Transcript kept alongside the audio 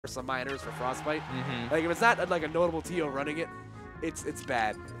some minors for Frostbite. Like if it's not like a notable TO running it, it's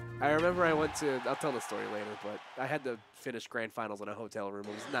bad. I remember I went to, I'll tell the story later, but I had to finish grand finals in a hotel room.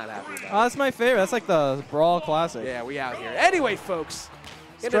 I was not happy about it. Oh, that's my favorite. That's like the Brawl Classic. Yeah, we out here. Anyway, folks,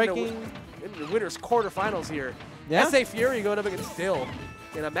 striking in the winners quarterfinals here. Yeah? SA Fury going up against Dill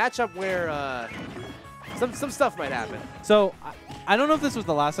in a matchup where some stuff might happen. So I don't know if this was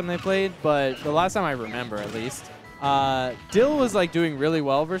the last time they played, but the last time I remember at least, Dill was like doing really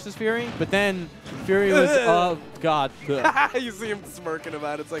well versus Fury, but then Fury was, oh god. You see him smirking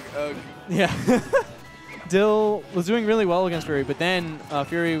about it. It's like, ugh. Yeah. Dill was doing really well against Fury, but then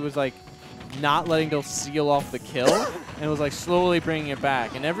Fury was like not letting Dill seal off the kill and was like slowly bringing it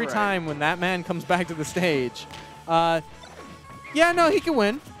back. And every time when that man comes back to the stage, yeah, no, he can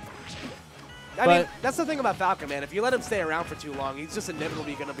win. I mean, that's the thing about Falcon, man. If you let him stay around for too long, he's just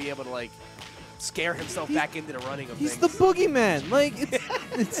inevitably going to be able to, like, scare himself back into the running of things. He's the boogeyman. Like,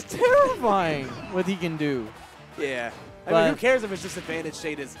 it's terrifying what he can do. Yeah. I mean, who cares if his disadvantage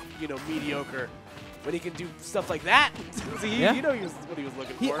state is, you know, mediocre, when he can do stuff like that? See, yeah. You know what he was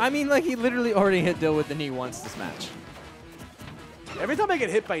looking for. I mean, like, he literally already hit Dill with the knee once this match. Every time I get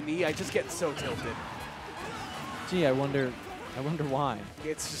hit by knee, I just get so tilted. Gee, I wonder why.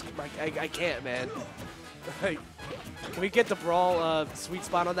 It's just, like, I can't, man. Like, can we get the Brawl sweet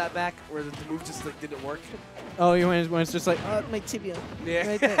spot on that back where the move just like didn't work? Oh, when it's just like, my tibia. Yeah.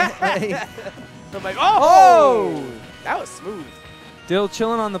 Right there. I'm like, oh! That was smooth. Dill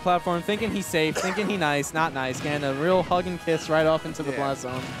chilling on the platform, thinking he's safe, thinking he's nice, not nice. Getting a real hug and kiss right off into the blast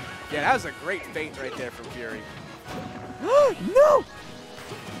zone. Yeah, that was a great feint right there from Fury. No!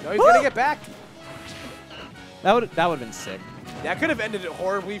 No, he's going to get back. That would have been sick. That could have ended it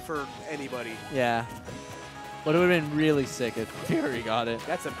horribly for anybody. Yeah. But it would have been really sick if Fury got it.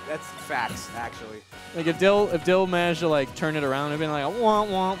 That's facts, actually. Like if Dill managed to like turn it around, it'd been like a wah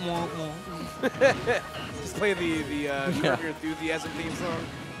wah wah wah. Just play the Your Enthusiasm theme song.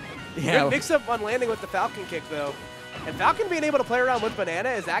 Yeah. Good mix up on landing with the Falcon kick though. And Falcon being able to play around with Banana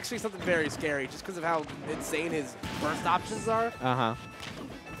is actually something very scary, just because of how insane his burst options are.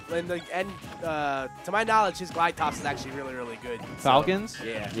 And to my knowledge, his glide toss is actually really, really good. Falcons? So,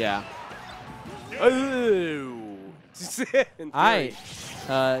 yeah. Yeah. Oh. All right.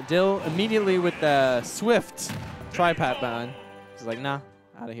 Dill immediately with the swift tripod ban. He's like, nah,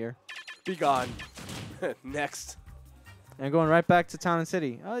 out of here. Be gone. Next. And going right back to Town and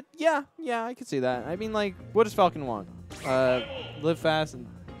City. Yeah, I can see that. I mean, like, what does Falcon want? Live fast and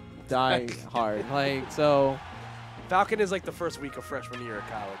die hard. Like, so. Falcon is like the first week of freshman year of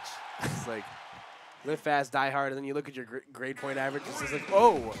college. It's like, live fast, die hard, and then you look at your grade point average, it's just like,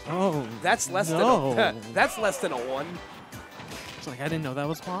 oh, that's less than that's less than a 1. It's like, I didn't know that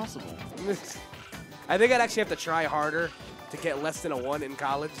was possible. I think I'd actually have to try harder to get less than a 1 in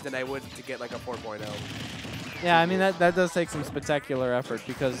college than I would to get like a 4.0. Yeah, I mean, that does take some spectacular effort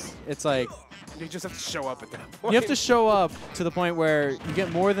because it's like, you just have to show up at that point. You have to show up to the point where you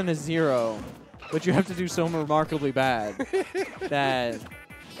get more than a 0, but you have to do so remarkably bad that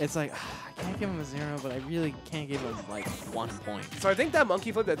it's like, I can't give him a 0, but I really can't give him like 1 point. So I think that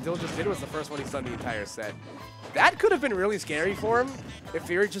monkey flip that Dill just did was the first one he's done the entire set. That could have been really scary for him if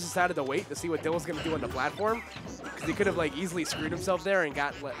Fury just decided to wait to see what Dill was going to do on the platform, because he could have like easily screwed himself there and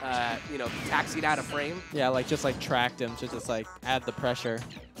got you know, taxied out of frame. Yeah, like just like tracked him to just like add the pressure.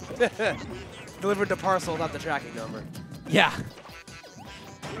 Delivered the parcel, not the tracking number. Yeah.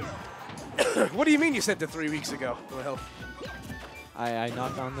 What do you mean you sent it 3 weeks ago? Well, I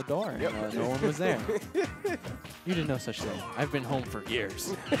knocked on the door and no one was there. You didn't know such thing. I've been home for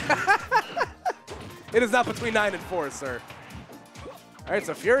years. It is not between 9 and 4, sir. All right,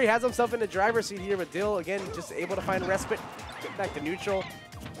 so Fury has himself in the driver's seat here, but Dill, again, just able to find respite, get back to neutral.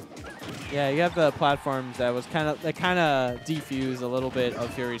 Yeah, you have the platforms that was kind of defuse a little bit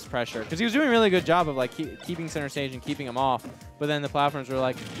of Fury's pressure because he was doing a really good job of like keeping center stage and keeping him off. But then the platforms were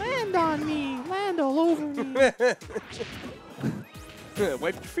like, land on me, land all over me.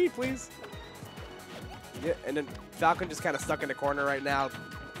 Wipe your feet, please. Yeah, and then Falcon just kind of stuck in the corner right now.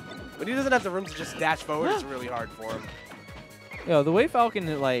 But he doesn't have the room to just dash forward. It's really hard for him. Yo, the way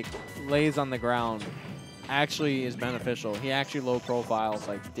Falcon like lays on the ground actually is beneficial. He actually low profiles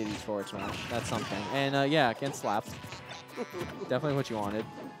like Diddy's forward smash. That's something. And yeah, against slaps. Definitely what you wanted.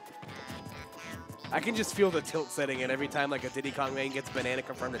 I can just feel the tilt setting in every time like a Diddy Kong main gets banana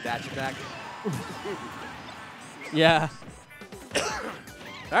confirmed to dash attack. Yeah.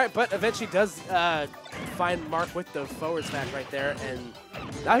 All right, but eventually does find Mark with the forward smash right there, and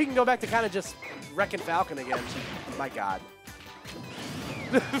now he can go back to kind of just wrecking Falcon again. My God.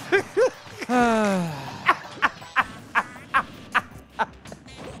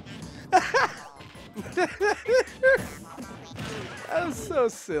 That was so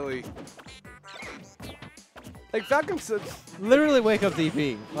silly. Like, Falcon's literally wake up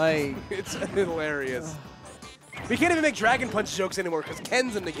DP. Like, it's hilarious. We can't even make Dragon Punch jokes anymore because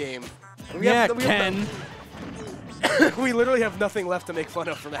Ken's in the game. Ken. We literally have nothing left to make fun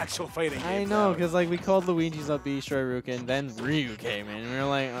of from actual fighting. I know, because like we called Luigi's up B Shoryuken, then Ryu came in, and we were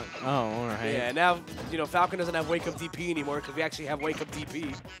like, oh, all right. Yeah, now Falcon doesn't have Wake Up DP anymore because we actually have Wake Up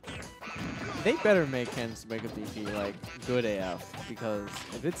DP. They better make Ken's Wake Up DP like good AF, because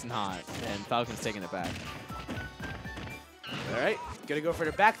if it's not, then Falcon's taking it back. All right, gonna go for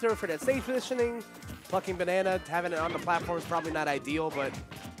the back throw for that safe positioning. Plucking banana, having it on the platform is probably not ideal, but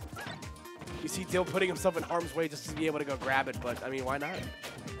you see Dill putting himself in harm's way just to be able to go grab it. But I mean, why not?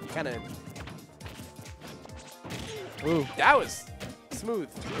 Kind of. Ooh, that was smooth.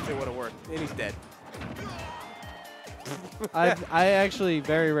 If it would have worked, and he's dead. I actually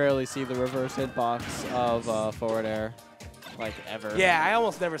very rarely see the reverse hitbox of forward air, like ever. Yeah, I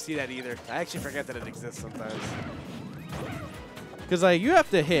almost never see that either. I actually forget that it exists sometimes. Because like you have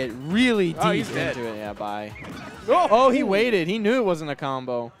to hit really deep into it. Yeah, bye. Oh, he waited. He knew it wasn't a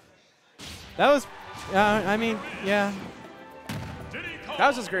combo. That was, I mean, yeah. That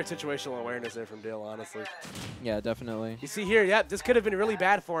was just great situational awareness there from Dill, honestly. Yeah, definitely. You see here, yeah, this could have been really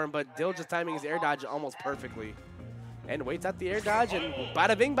bad for him, but Dill just timing his air dodge almost perfectly. And waits out the air dodge, and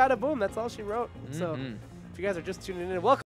bada bing, bada boom. That's all she wrote. So if you guys are just tuning in, welcome.